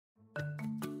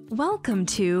Welcome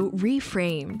to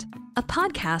Reframed, a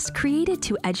podcast created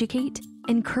to educate,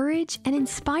 encourage, and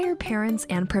inspire parents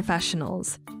and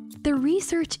professionals. The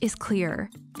research is clear.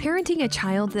 Parenting a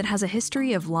child that has a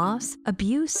history of loss,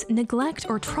 abuse, neglect,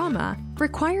 or trauma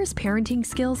requires parenting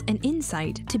skills and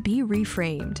insight to be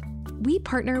reframed. We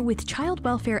partner with child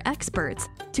welfare experts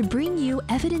to bring you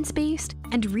evidence-based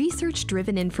and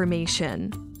research-driven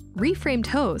information. Reframed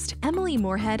host Emily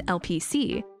Morehead,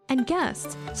 LPC, and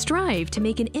guests strive to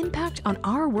make an impact on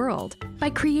our world by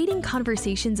creating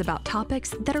conversations about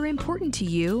topics that are important to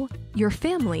you, your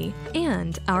family,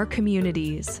 and our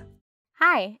communities.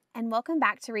 Hi, and welcome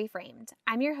back to Reframed.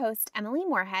 I'm your host, Emily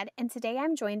Morehead, and today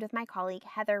I'm joined with my colleague,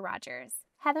 Heather Rogers.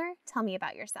 Heather, tell me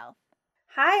about yourself.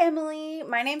 Hi, Emily.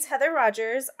 My name's Heather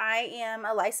Rogers. I am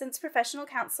a licensed professional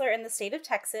counselor in the state of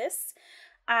Texas.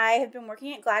 I have been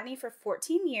working at Gladney for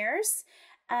 14 years.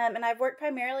 And I've worked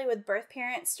primarily with birth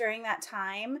parents during that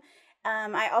time.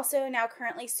 I also now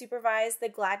currently supervise the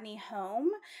Gladney Home,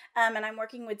 and I'm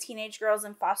working with teenage girls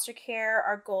in foster care.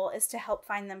 Our goal is to help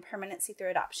find them permanency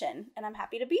through adoption, and I'm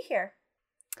happy to be here.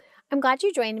 I'm glad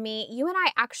you joined me. You and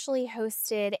I actually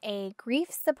hosted a grief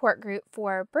support group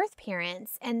for birth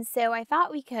parents, and so I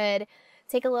thought we could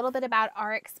take a little bit about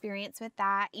our experience with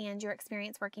that and your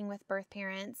experience working with birth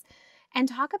parents and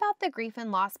talk about the grief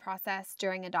and loss process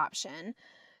during adoption.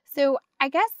 So I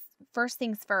guess first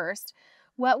things first,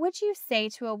 what would you say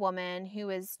to a woman who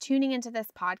is tuning into this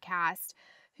podcast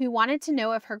who wanted to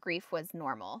know if her grief was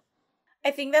normal?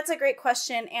 I think that's a great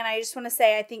question, and I just want to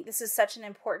say I think this is such an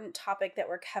important topic that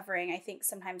we're covering. I think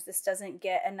sometimes this doesn't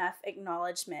get enough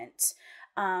acknowledgement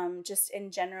just in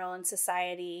general in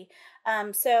society.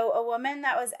 So a woman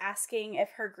that was asking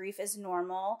if her grief is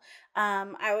normal,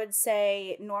 I would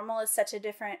say normal is such a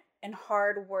different and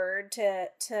hard word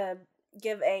to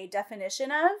give a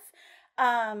definition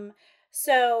of.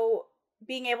 So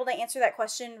being able to answer that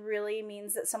question really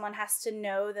means that someone has to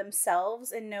know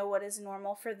themselves and know what is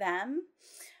normal for them.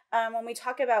 When we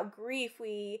talk about grief,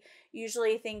 we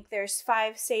usually think there's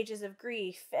 5 stages of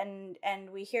grief, and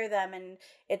we hear them, and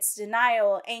it's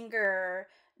denial, anger,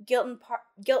 guilt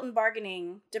and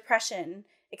bargaining, depression,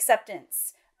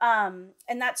 acceptance. And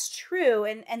that's true,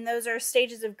 and those are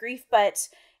stages of grief, but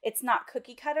it's not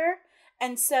cookie cutter.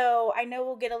 And so I know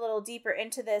we'll get a little deeper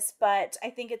into this, but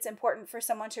I think it's important for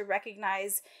someone to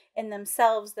recognize in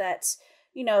themselves that,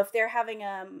 you know, if they're having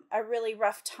a really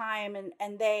rough time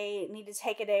and they need to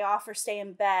take a day off or stay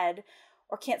in bed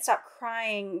or can't stop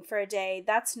crying for a day,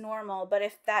 that's normal. But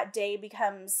if that day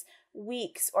becomes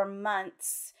weeks or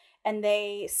months and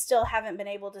they still haven't been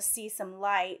able to see some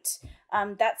light,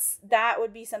 that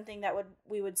would be something that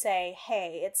we would say,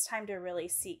 hey, it's time to really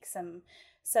seek some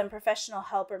professional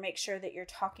help or make sure that you're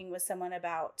talking with someone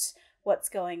about what's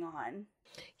going on.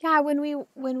 Yeah, when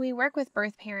we work with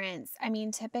birth parents, I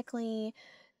mean, typically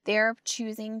they're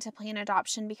choosing to plan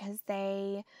adoption because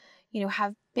they,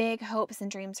 have big hopes and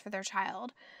dreams for their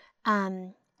child.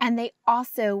 And they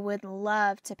also would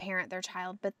love to parent their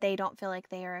child, but they don't feel like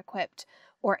they are equipped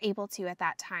or able to at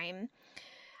that time.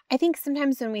 I think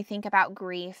sometimes when we think about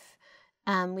grief,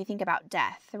 we think about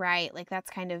death, right? Like that's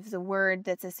kind of the word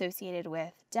that's associated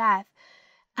with death.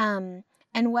 And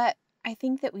what I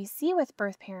think that we see with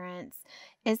birth parents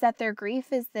is that their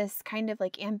grief is this kind of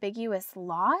like ambiguous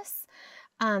loss.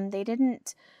 They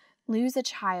didn't lose a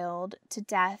child to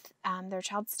death. Their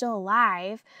child's still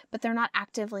alive, but they're not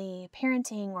actively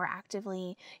parenting or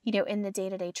actively, in the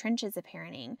day-to-day trenches of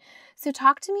parenting. So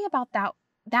talk to me about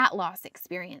that loss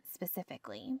experience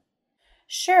specifically.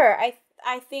 Sure.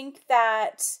 I think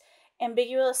that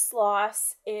ambiguous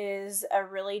loss is a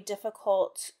really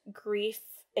difficult grief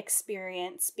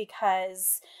experience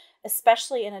because,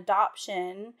 especially in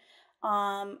adoption,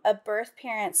 a birth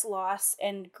parent's loss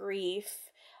and grief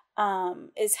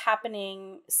is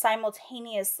happening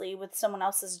simultaneously with someone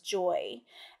else's joy.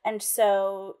 And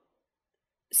so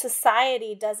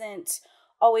society doesn't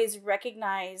always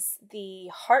recognize the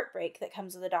heartbreak that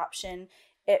comes with adoption.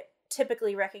 It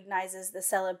typically recognizes the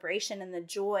celebration and the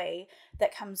joy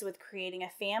that comes with creating a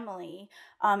family.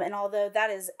 And although that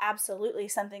is absolutely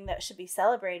something that should be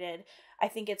celebrated, I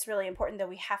think it's really important that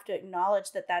we have to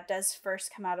acknowledge that does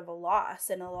first come out of a loss,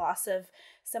 and a loss of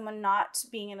someone not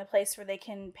being in a place where they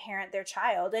can parent their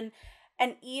child. And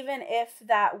even if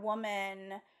that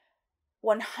woman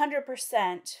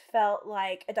 100% felt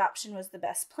like adoption was the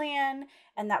best plan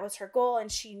and that was her goal,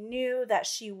 and she knew that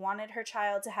she wanted her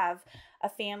child to have a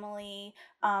family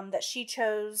that she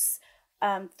chose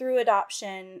through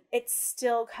adoption, it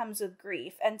still comes with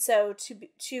grief. And so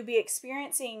to be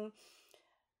experiencing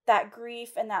that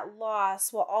grief and that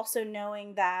loss while also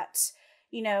knowing that,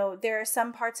 there are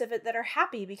some parts of it that are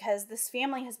happy because this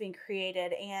family has been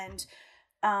created. And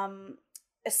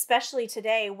especially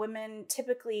today, women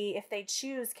typically, if they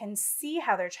choose, can see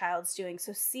how their child's doing.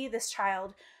 So see this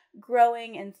child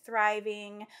growing and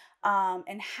thriving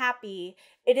and happy.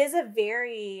 It is a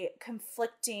very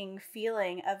conflicting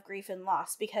feeling of grief and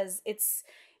loss, because it's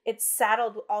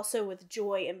saddled also with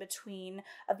joy in between,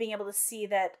 of being able to see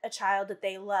that a child that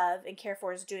they love and care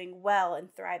for is doing well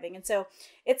and thriving. And so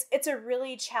it's a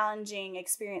really challenging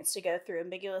experience to go through.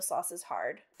 Ambiguous loss is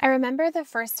hard. I remember the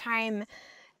first time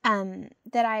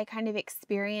that I kind of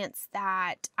experienced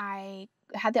that. I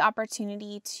had the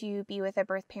opportunity to be with a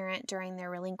birth parent during their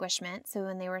relinquishment. So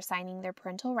when they were signing their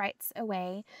parental rights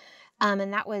away,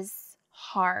 and that was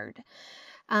hard.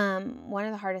 One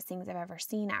of the hardest things I've ever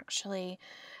seen, actually.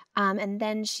 And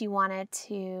then she wanted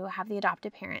to have the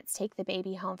adoptive parents take the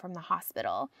baby home from the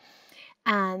hospital.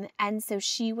 And so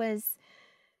she was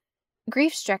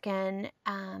grief-stricken,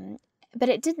 but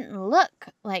it didn't look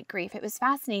like grief. It was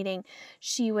fascinating.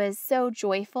 She was so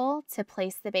joyful to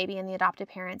place the baby in the adoptive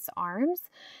parents' arms,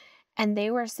 and they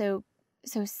were so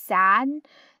sad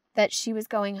that she was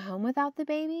going home without the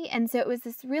baby. And so it was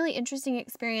this really interesting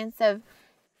experience of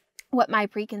what my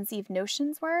preconceived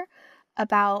notions were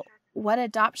about what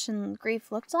adoption grief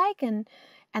looked like. And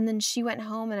then she went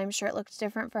home, and I'm sure it looked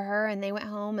different for her, and they went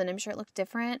home, and I'm sure it looked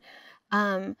different.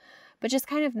 But just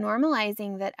kind of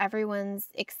normalizing that everyone's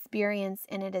experience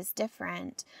in it is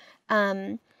different.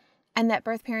 And that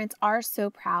birth parents are so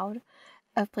proud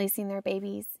of placing their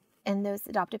babies in those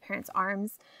adoptive parents'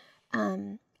 arms.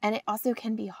 And it also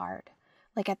can be hard,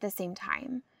 like at the same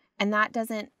time. And that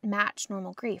doesn't match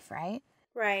normal grief, right?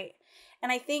 Right.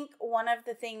 And I think one of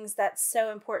the things that's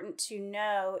so important to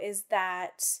know is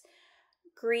that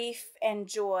grief and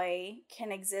joy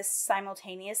can exist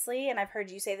simultaneously. And I've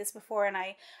heard you say this before, and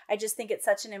I just think it's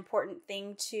such an important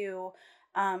thing to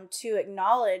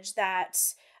acknowledge that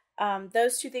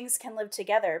those two things can live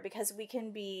together, because we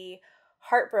can be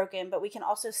heartbroken, but we can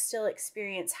also still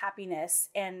experience happiness,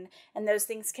 and those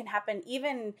things can happen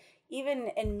even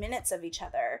in minutes of each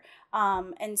other.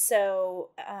 And so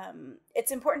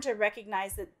it's important to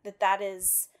recognize that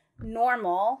is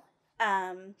normal,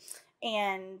 and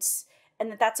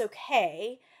that's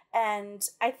okay. And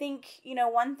I think,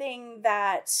 one thing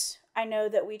that I know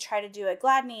that we try to do at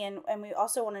Gladney, and we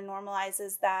also want to normalize,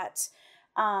 is that,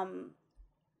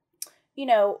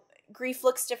 grief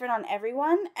looks different on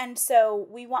everyone. And so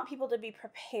we want people to be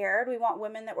prepared. We want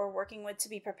women that we're working with to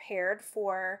be prepared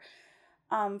for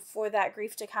that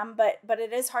grief to come. But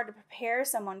it is hard to prepare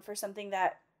someone for something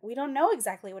that we don't know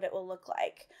exactly what it will look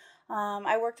like.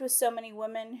 I worked with so many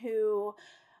women who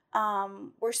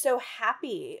were so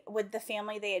happy with the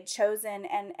family they had chosen,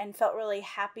 and felt really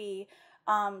happy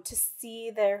to see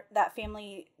that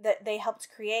family that they helped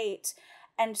create.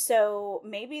 And so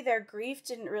maybe their grief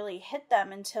didn't really hit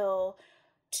them until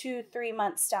 2-3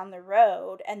 months down the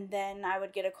road. And then I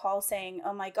would get a call saying,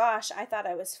 oh my gosh, I thought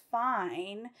I was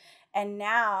fine, and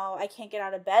now I can't get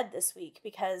out of bed this week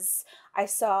because I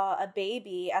saw a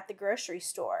baby at the grocery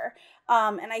store.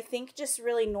 And I think just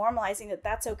really normalizing that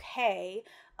that's okay.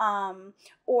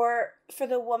 Or for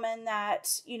the woman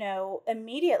that,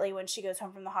 immediately when she goes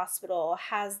home from the hospital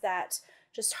has that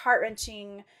just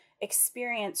heart-wrenching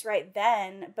experience right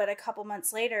then, but a couple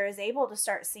months later is able to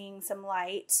start seeing some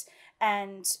light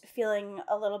and feeling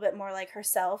a little bit more like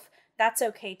herself, that's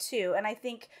okay too. And I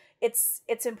think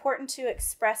it's important to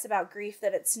express about grief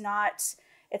that it's not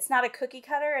a cookie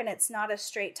cutter, and it's not a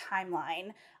straight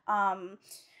timeline.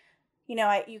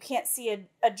 You can't see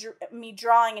me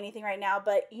drawing anything right now,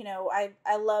 but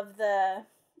I love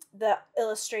the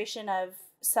illustration of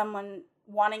someone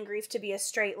wanting grief to be a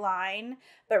straight line,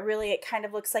 but really it kind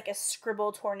of looks like a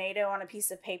scribbled tornado on a piece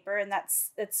of paper, and that's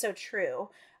so true.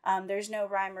 There's no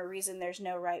rhyme or reason. There's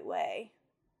no right way.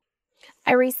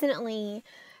 I recently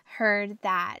heard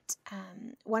that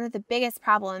one of the biggest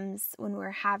problems when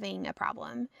we're having a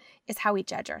problem is how we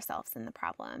judge ourselves in the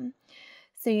problem.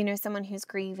 So, someone who's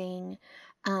grieving,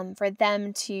 for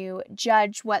them to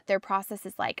judge what their process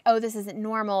is like, oh, this isn't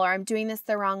normal, or I'm doing this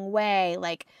the wrong way.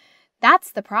 Like,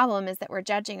 that's the problem, is that we're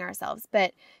judging ourselves.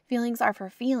 But feelings are for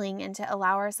feeling, and to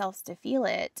allow ourselves to feel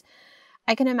it.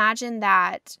 I can imagine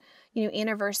that,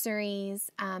 anniversaries,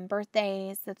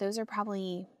 birthdays, that those are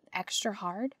probably extra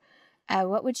hard.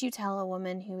 What would you tell a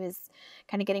woman who is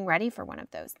kind of getting ready for one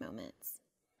of those moments?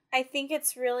 I think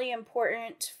it's really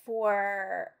important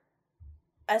for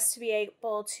us to be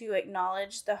able to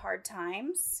acknowledge the hard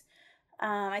times.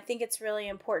 I think it's really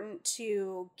important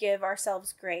to give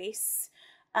ourselves grace.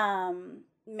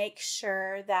 Make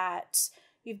sure that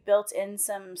you've built in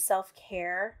some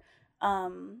self-care.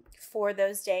 for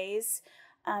those days.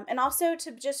 And also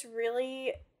to just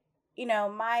really,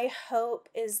 my hope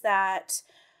is that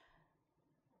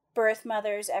birth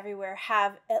mothers everywhere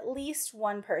have at least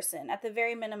one person, at the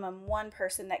very minimum, one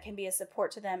person that can be a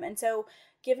support to them. And so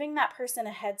giving that person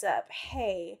a heads up,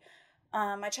 hey,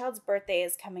 my child's birthday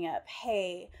is coming up.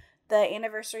 Hey, the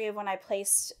anniversary of when I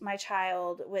placed my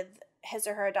child with his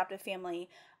or her adoptive family.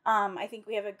 I think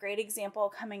we have a great example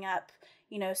coming up,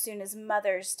 soon as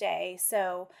Mother's Day.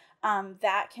 So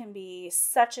that can be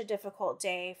such a difficult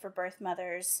day for birth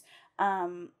mothers.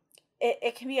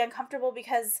 It can be uncomfortable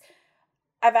because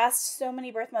I've asked so many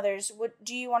birth mothers,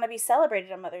 do you want to be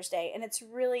celebrated on Mother's Day? And it's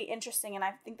really interesting, and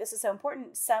I think this is so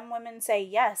important. Some women say,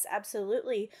 yes,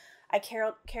 absolutely. I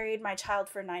carried my child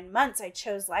for 9 months. I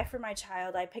chose life for my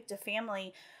child. I picked a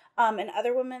family. And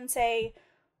other women say,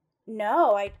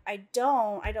 no, I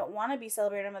don't want to be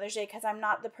celebrated on Mother's Day because I'm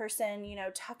not the person,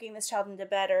 tucking this child into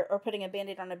bed or putting a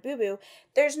Band-Aid on a boo-boo.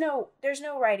 There's no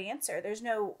right answer. There's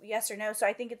no yes or no. So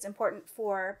I think it's important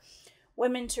for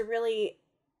women to really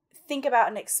think about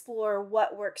and explore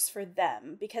what works for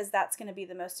them, because that's going to be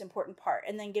the most important part.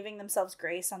 And then giving themselves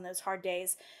grace on those hard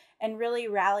days and really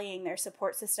rallying their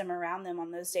support system around them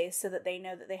on those days so that they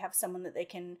know that they have someone that they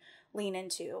can lean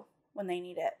into when they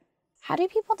need it. How do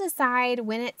people decide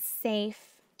when it's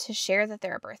safe to share that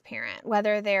they're a birth parent,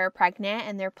 whether they're pregnant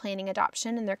and they're planning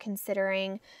adoption and they're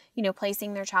considering,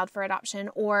 placing their child for adoption,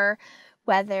 or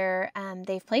whether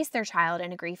they've placed their child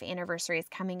and a grief anniversary is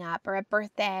coming up, or a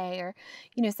birthday, or,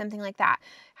 something like that?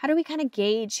 How do we kind of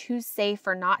gauge who's safe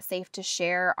or not safe to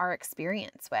share our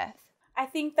experience with? I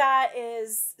think that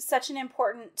is such an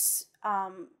important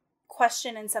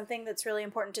question, and something that's really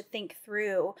important to think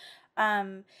through.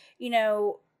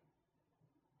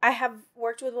 I have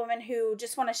worked with women who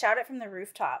just want to shout it from the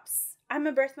rooftops. I'm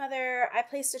a birth mother. I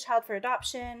placed a child for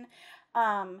adoption.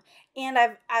 And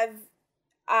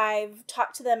I've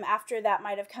talked to them after that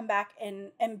might have come back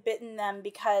and bitten them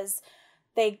because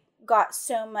they got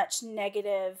so much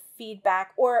negative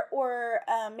feedback or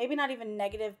maybe not even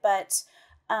negative, but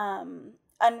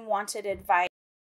unwanted advice